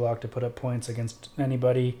trust Drew Lock to put up points against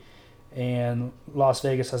anybody. And Las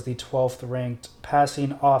Vegas has the 12th ranked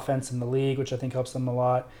passing offense in the league, which I think helps them a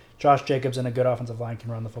lot. Josh Jacobs and a good offensive line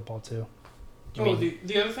can run the football too.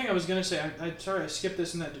 The other thing I was going to say, sorry I skipped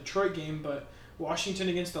this in that Detroit game, but Washington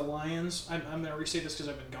against the Lions, I'm going to restate this because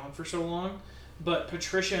I've been gone for so long, but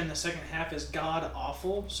Patricia in the second half is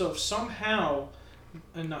god-awful. So if somehow,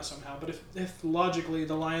 and not somehow, but if logically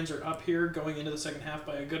the Lions are up here going into the second half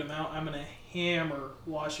by a good amount, I'm going to hammer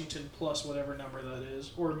Washington plus whatever number that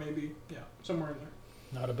is, or maybe, somewhere in there.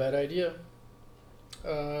 not a bad idea.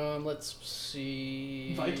 Let's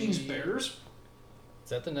see. Vikings, Bears? Is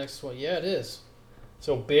that the next one? Yeah, it is.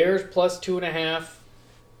 So Bears plus 2.5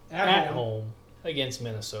 at home against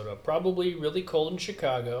Minnesota. Probably really cold in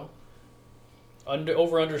Chicago.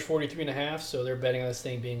 Over-under is 43.5, so they're betting on this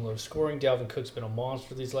thing being low scoring. Dalvin Cook's been a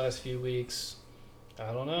monster these last few weeks.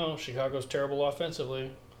 I don't know. Chicago's terrible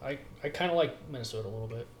offensively. I kind of like Minnesota a little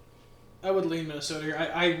bit. I would lean Minnesota here.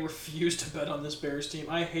 I refuse to bet on this Bears team.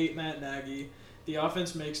 I hate Matt Nagy. The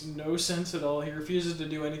offense makes no sense at all. He refuses to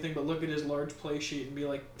do anything but look at his large play sheet and be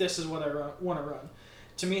like, this is what I want to run.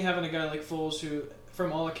 To me, having a guy like Foles, who,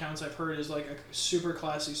 from all accounts I've heard, is like a super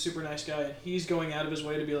classy, super nice guy, and he's going out of his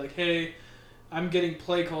way to be like, hey, I'm getting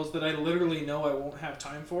play calls that I literally know I won't have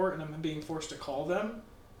time for, and I'm being forced to call them.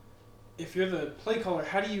 If you're the play caller,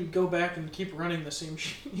 how do you go back and keep running the same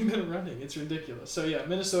shit you've been running? It's ridiculous. So, yeah,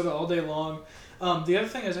 Minnesota all day long. The other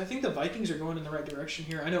thing is I think the Vikings are going in the right direction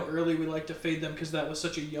here. I know early we like to fade them because that was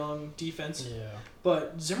such a young defense. Yeah.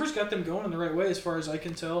 But Zimmer's got them going in the right way as far as I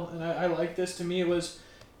can tell. And I like this. To me, it was,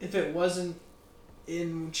 if it wasn't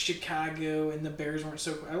in Chicago and the Bears weren't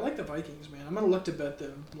so... I like the Vikings, man. I'm going to look to bet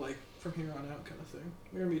them, like, from here on out kind of thing.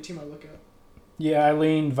 They're going to be a team I look at. Yeah, I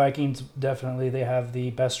lean Vikings definitely. They have the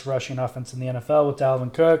best rushing offense in the NFL with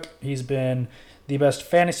Dalvin Cook. He's been the best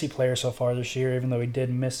fantasy player so far this year, even though he did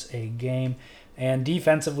miss a game. And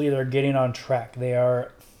defensively, they're getting on track. They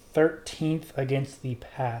are 13th against the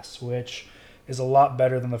pass, which is a lot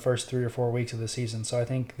better than the first 3 or 4 weeks of the season. So I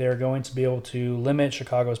think they're going to be able to limit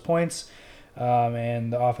Chicago's points,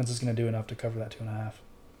 and the offense is going to do enough to cover that 2.5.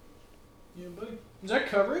 Yeah, buddy. Does that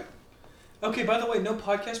cover it? Okay, by the way, no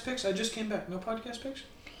podcast picks. I just came back. No podcast picks?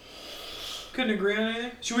 Couldn't agree on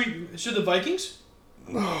anything? Should the Vikings?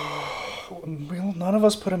 Well, none of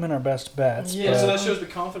us put them in our best bets. Yeah, but, so that shows the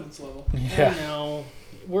confidence level. yeah. No,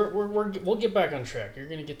 we'll get back on track. You're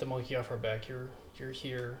gonna get the monkey off our back. You're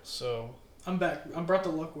here, so I'm back. I brought the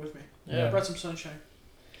luck with me. Yeah. I brought some sunshine.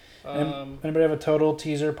 Anybody have a total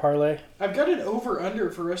teaser parlay? I've got an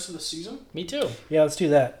over-under for the rest of the season. me too. Yeah, let's do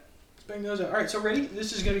that. Let's bang those out. All right, so ready?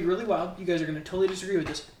 This is going to be really wild. You guys are going to totally disagree with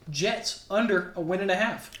this. Jets under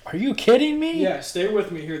 1.5. Are you kidding me? Yeah, stay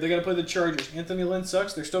with me here. They got to play the Chargers. Anthony Lynn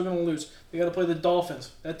sucks. They're still going to lose. They got to play the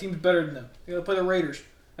Dolphins. That team's better than them. They got to play the Raiders.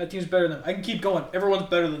 That team's better than them. I can keep going. Everyone's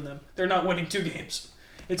better than them. They're not winning 2 games.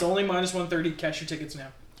 It's only minus 130. Cash your tickets now.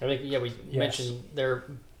 I think we mentioned their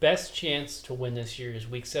best chance to win this year is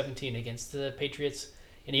Week 17 against the Patriots,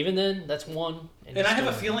 and even then, that's one. And I have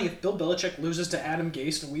a feeling if Bill Belichick loses to Adam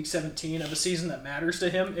Gase in Week 17 of a season that matters to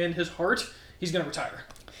him in his heart, he's going to retire.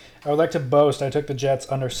 I would like to boast I took the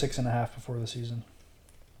Jets under 6.5 before the season.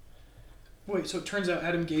 Wait, so it turns out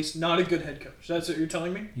Adam Gase not a good head coach. That's what you're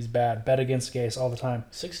telling me? He's bad. Bet against Gase all the time.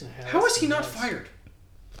 6.5. How is he not fired?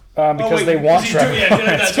 Because they want he's Trevor.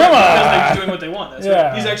 that's Come right. on. Because they're doing what they want. That's Yeah.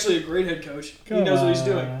 right. He's actually a great head coach. He knows what he's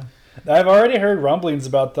doing. I've already heard rumblings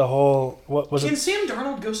about the whole. What was Can it? Sam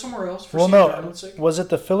Darnold go somewhere else for Well, Sam no. Darnold's sake? Was it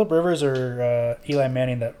the Phillip Rivers or Eli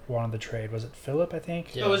Manning that wanted the trade? Was it Phillip? I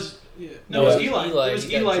think. Yeah. No, it was Eli. It was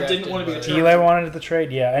He got Eli didn't drafted want to be a by- Charger. Eli wanted the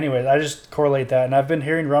trade. Yeah. Anyways, I just correlate that, and I've been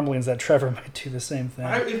hearing rumblings that Trevor might do the same thing.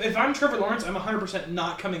 If I'm Trevor Lawrence, I'm 100%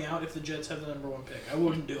 not coming out if the Jets have the number 1 pick. I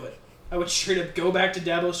wouldn't do it. I would straight up go back to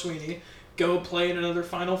Dabo Swinney, go play in another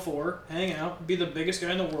Final Four, hang out, be the biggest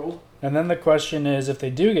guy in the world. And then the question is, if they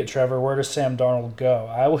do get Trevor, where does Sam Darnold go?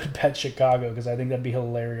 I would bet Chicago because I think that'd be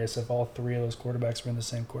hilarious if all 3 of those quarterbacks were in the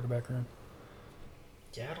same quarterback room.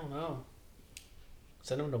 Yeah, I don't know.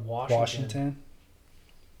 Send him to Washington.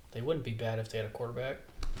 They wouldn't be bad if they had a quarterback.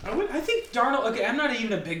 I think Darnold. Okay, I'm not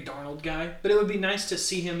even a big Darnold guy, but it would be nice to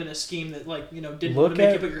see him in a scheme that, didn't want to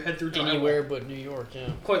make you put your head through drywall. Anywhere but New York, yeah.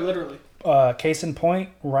 Quite literally. Case in point,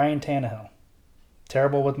 Ryan Tannehill.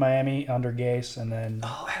 Terrible with Miami under Gase, and then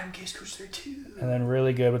Adam Gase coached there too. and then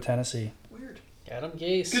really good with Tennessee. Weird. Adam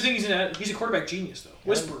Gase. Good thing he's a quarterback genius though.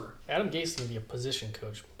 Whisperer. Adam Gase is going to be a position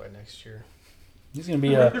coach by next year. He's gonna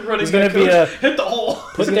be a Running he's gonna back be coach. a Hit the hole.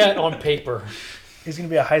 Put that on paper. he's gonna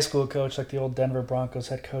be a high school coach like the old Denver Broncos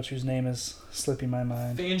head coach whose name is slipping my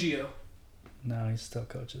mind. Fangio. No, he still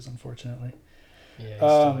coaches, unfortunately. Yeah, he's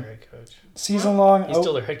still their head coach. Season long. He's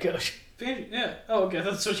still their head coach. Yeah. Oh, okay.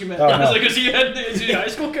 That's what you meant. Oh, I was no. like, is he a high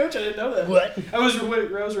school coach? I didn't know that. What? I was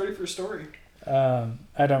ready for a story. I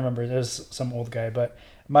don't remember. There's some old guy, but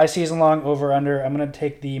my season long over under. I'm gonna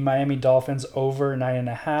take the Miami Dolphins over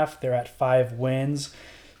 9.5. They're at 5 wins,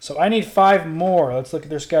 so I need 5 more. Let's look at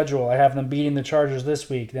their schedule. I have them beating the Chargers this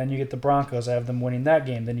week. Then you get the Broncos. I have them winning that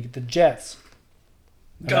game. Then you get the Jets.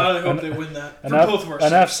 God, I hope they win that. For both of our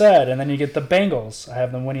Enough sakes. said. And then you get the Bengals. I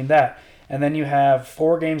have them winning that. And then you have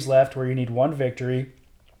 4 games left where you need 1 victory.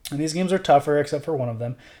 And these games are tougher except for one of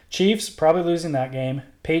them. Chiefs, probably losing that game.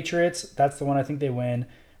 Patriots, that's the one I think they win.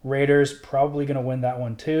 Raiders, probably going to win that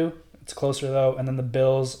one too. It's closer though. And then the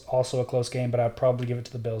Bills, also a close game, but I'd probably give it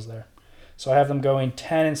to the Bills there. So I have them going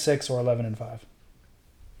 10-6 or 11-5.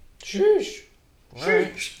 Sheesh.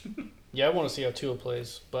 Sheesh. Yeah, I want to see how Tua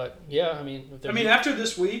plays. But, yeah, I mean... After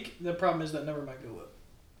this week, the problem is that number might go up.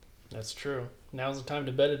 That's true. Now's the time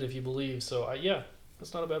to bet it if you believe. So, yeah,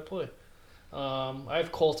 that's not a bad play. I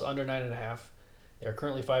have Colts under 9.5. They're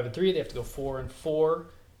currently 5-3. They have to go 4-4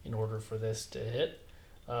 in order for this to hit.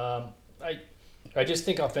 I just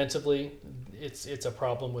think offensively, it's a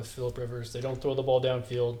problem with Phillip Rivers. They don't throw the ball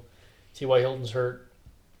downfield. T.Y. Hilton's hurt.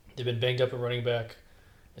 They've been banged up at running back.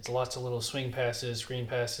 It's lots of little swing passes, screen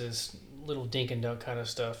passes, little dink and dunk kind of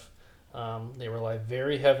stuff. They rely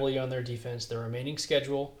very heavily on their defense. Their remaining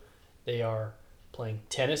schedule, they are playing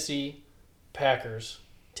Tennessee, Packers,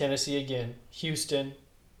 Tennessee again, Houston,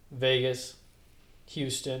 Vegas,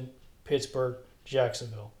 Houston, Pittsburgh,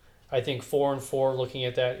 Jacksonville. I think 4-4, looking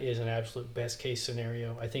at that, is an absolute best case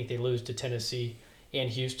scenario. I think they lose to Tennessee and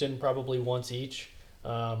Houston probably once each.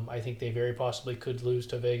 I think they very possibly could lose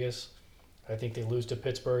to Vegas. I think they lose to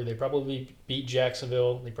Pittsburgh. They probably beat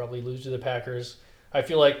Jacksonville. They probably lose to the Packers. I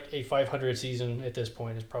feel like a 500 season at this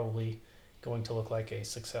point is probably going to look like a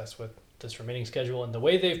success with this remaining schedule and the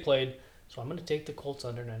way they've played. So I'm going to take the Colts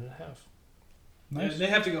under 9.5. Nice. Yeah, they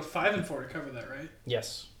have to go 5-4 to cover that, right?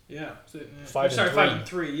 Yes. Yeah.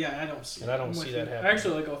 5-3. Yeah, I don't see. And I don't see that happening. I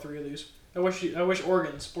actually like all three of these. I wish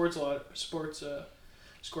Oregon sports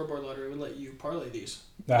scoreboard lottery would let you parlay these.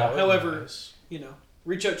 Nah. However,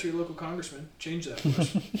 reach out to your local congressman, change that for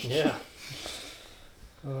us. Yeah.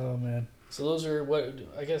 Oh man. So those are what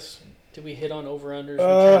I guess. Did we hit on over-unders?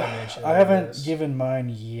 I haven't given mine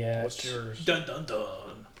yet. What's yours? Dun dun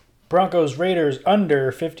dun. Broncos Raiders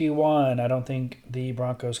under 51. I don't think the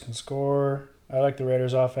Broncos can score. I like the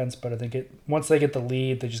Raiders offense, but I think once they get the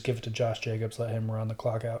lead, they just give it to Josh Jacobs, let him run the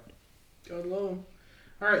clock out. God love him.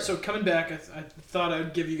 All right, so coming back, I thought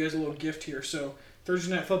I'd give you guys a little gift here. So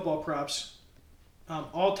Thursday Night Football props,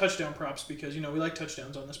 all touchdown props because, we like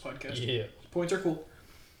touchdowns on this podcast. Yeah. Points are cool.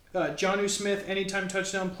 Jonnu Smith, anytime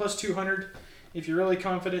touchdown, plus 200. If you're really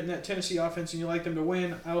confident in that Tennessee offense and you like them to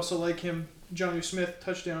win, I also like him, Jonnu Smith,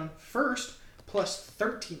 touchdown first, plus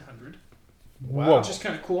 1,300. Wow. Which is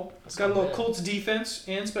kind of cool. It's got a little Colts defense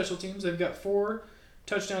and special teams. They've got 4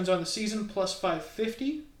 touchdowns on the season, plus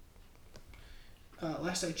 550.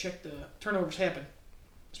 Last I checked, the turnovers happen,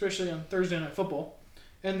 especially on Thursday Night Football.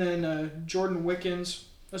 And then Wilkins,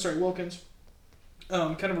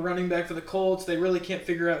 kind of a running back for the Colts. They really can't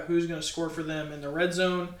figure out who's going to score for them in the red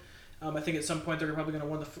zone. I think at some point they're probably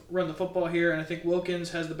going to run the football here, and I think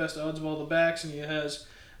Wilkins has the best odds of all the backs, and he has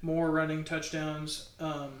more running touchdowns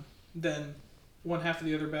than one half of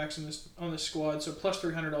the other backs on this squad. So plus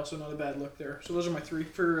 300, also not a bad look there. So those are my 3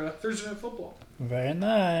 for Thursday Night Football. Very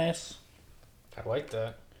nice. I like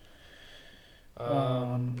that.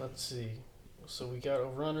 Let's see. So we got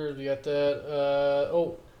over-unders. We got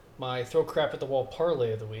that. My throw crap at the wall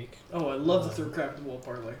parlay of the week. Oh, I love the throw crap at the wall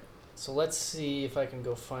parlay. So let's see if I can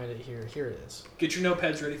go find it here. Here it is. Get your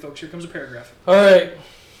notepads ready, folks. Here comes a paragraph. All right.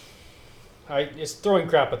 It's throwing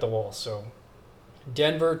crap at the wall. So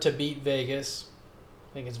Denver to beat Vegas.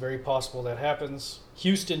 I think it's very possible that happens.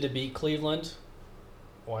 Houston to beat Cleveland.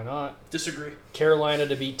 Why not? Disagree. Carolina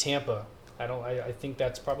to beat Tampa. I think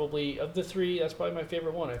that's probably, of the 3, that's probably my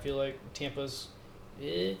favorite one. I feel like Tampa's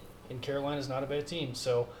and Carolina's not a bad team.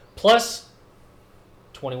 So plus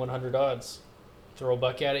 2,100 odds. Throw a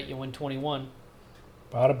buck at it, you win 21.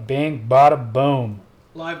 Bada bing, bada boom.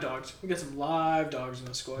 Live dogs. We got some live dogs in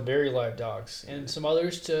the squad. Very live dogs. And some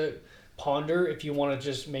others to ponder if you want to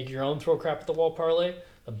just make your own throw crap at the wall parlay.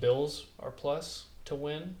 The Bills are plus to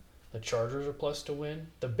win. The Chargers are plus to win.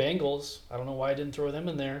 The Bengals, I don't know why I didn't throw them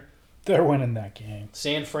in there. They're winning that game.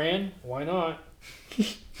 San Fran, why not?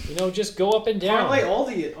 Just go up and down. Parlay all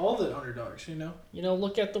the underdogs,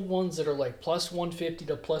 Look at the ones that are like plus 150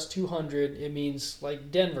 to plus 200. It means like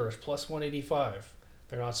Denver's plus 185.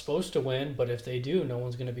 They're not supposed to win, but if they do, no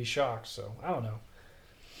one's going to be shocked. So I don't know.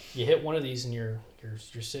 You hit one of these and you're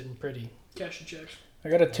sitting pretty. Cash and checks. I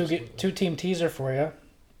got a two-team teaser for you.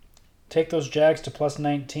 Take those Jags to plus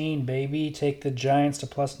 19, baby. Take the Giants to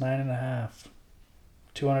plus 9.5.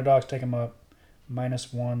 $200, take them up.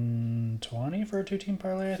 Minus 120 for a 2-team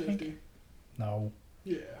parlay, I 50. think. No.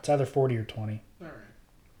 Yeah. It's either 40 or 20. All right.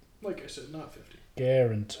 Like I said, not 50.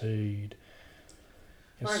 Guaranteed.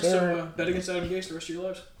 Yes, all right, sir. so bet against Adam Gase the rest of your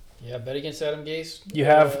lives. Yeah, bet against Adam Gase. You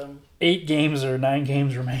have 8 games or 9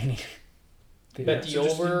 games remaining. Bet the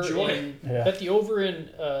over. Bet the over in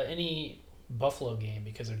any Buffalo game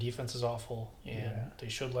because their defense is awful, and they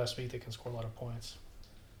showed last week they can score a lot of points.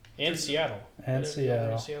 And Seattle.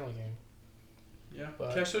 Seattle game. Yeah,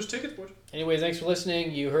 cash those tickets, boys. Anyway, thanks for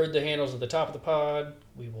listening. You heard the handles at the top of the pod.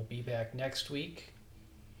 We will be back next week.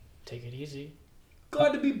 Take it easy.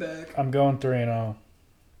 Glad to be back. I'm going 3-0.